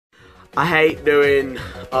I hate doing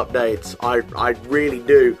updates. I really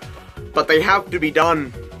do. But they have to be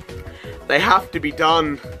done. They have to be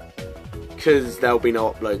done because there'll be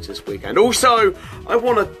no uploads this weekend. Also, I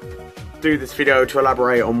want to do this video to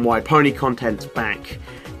elaborate on why Pony Content's back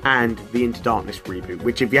and the Into Darkness reboot,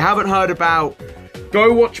 which if you haven't heard about,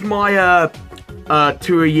 go watch my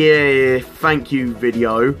 2 a year thank you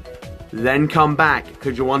video, then come back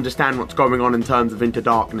because you'll understand what's going on in terms of Into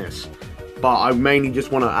Darkness. But I mainly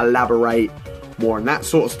just want to elaborate more on that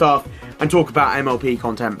sort of stuff and talk about MLP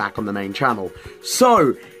content back on the main channel.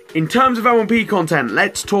 So, in terms of MLP content,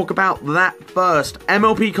 let's talk about that first.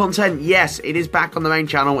 MLP content, yes, it is back on the main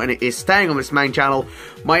channel and it is staying on this main channel.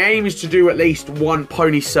 My aim is to do at least one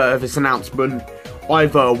pony service announcement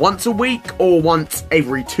either once a week or once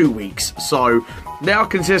every 2 weeks. So, they are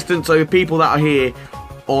consistent, so the people that are here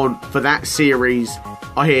for that series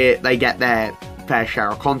are here, they get their fair share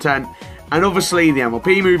of content. And obviously, the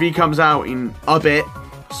MLP movie comes out in a bit,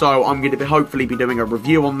 so I'm going to hopefully be doing a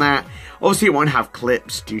review on that. Obviously, it won't have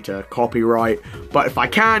clips due to copyright, but if I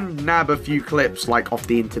can nab a few clips, like off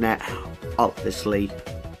the internet, obviously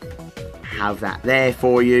have that there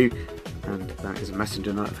for you. And that is a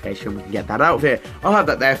messenger notification, we can get that out of here. I'll have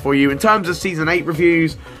that there for you. In terms of Season 8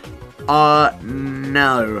 reviews,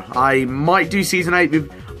 no. I might do Season 8 with...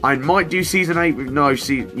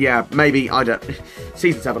 yeah, maybe, I don't...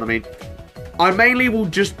 Season 7, I mean. I mainly will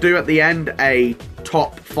just do at the end a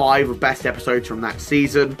top 5 of best episodes from that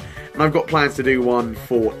season. And I've got plans to do one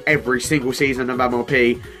for every single season of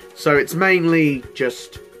MLP. So it's mainly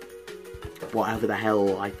just whatever the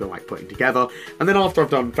hell I feel like putting together. And then after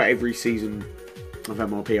I've done for every season of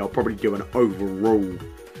MLP, I'll probably do an overall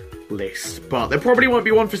list. But there probably won't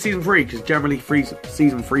be one for Season 3, because generally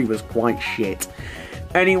Season 3 was quite shit.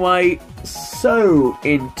 Anyway, so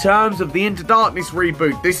in terms of the Into Darkness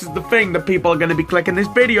reboot, this is the thing that people are going to be clicking this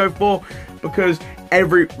video for, because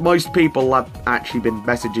most people have actually been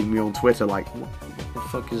messaging me on Twitter like, what the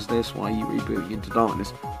fuck is this? Why are you rebooting Into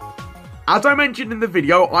Darkness? As I mentioned in the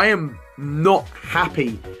video, I am not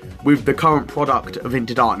happy with the current product of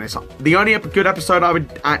Into Darkness. The only good episode I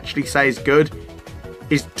would actually say is good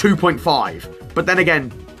is 2.5, but then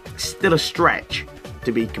again, still a stretch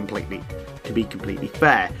to be completely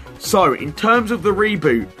fair. So, in terms of the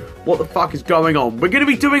reboot, what the fuck is going on? We're going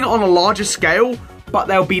to be doing it on a larger scale, but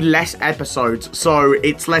there'll be less episodes, so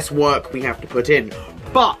it's less work we have to put in.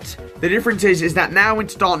 But the difference is that now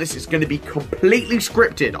Into Darkness is going to be completely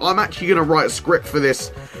scripted. I'm actually going to write a script for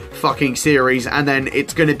this fucking series, and then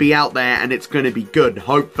it's going to be out there, and it's going to be good,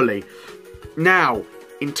 hopefully. Now,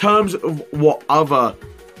 in terms of what other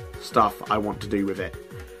stuff I want to do with it,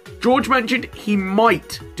 George mentioned he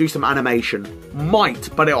might do some animation.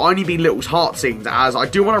 Might, but it'll only be little heart scenes, as I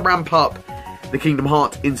do want to ramp up the Kingdom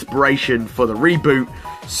Hearts inspiration for the reboot.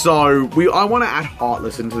 So, I want to add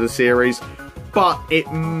Heartless into the series, but it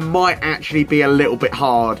might actually be a little bit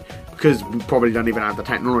hard, because we probably don't even have the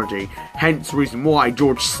technology. Hence the reason why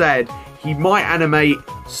George said he might animate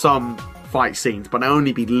some fight scenes, but they'll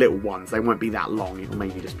only be little ones. They won't be that long. It'll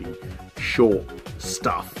maybe just be short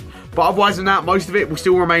stuff. But otherwise than that, most of it will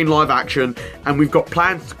still remain live action, and we've got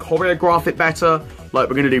plans to choreograph it better. Like,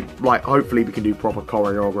 we're going to do, like, hopefully we can do proper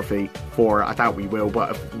choreography for it. I doubt we will,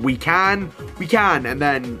 but if we can, we can. And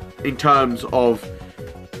then, in terms of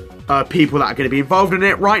people that are going to be involved in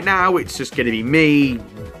it, right now, it's just going to be me,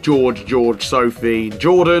 George, Sophie, and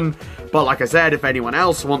Jordan. But like I said, if anyone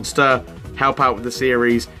else wants to help out with the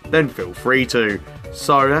series, then feel free to.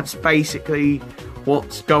 So, that's basically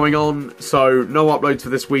what's going on. So, no uploads for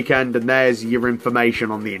this weekend, and there's your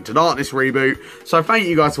information on the Into Darkness reboot. So, thank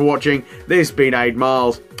you guys for watching. This has been Aid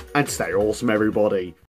Miles, and stay awesome, everybody.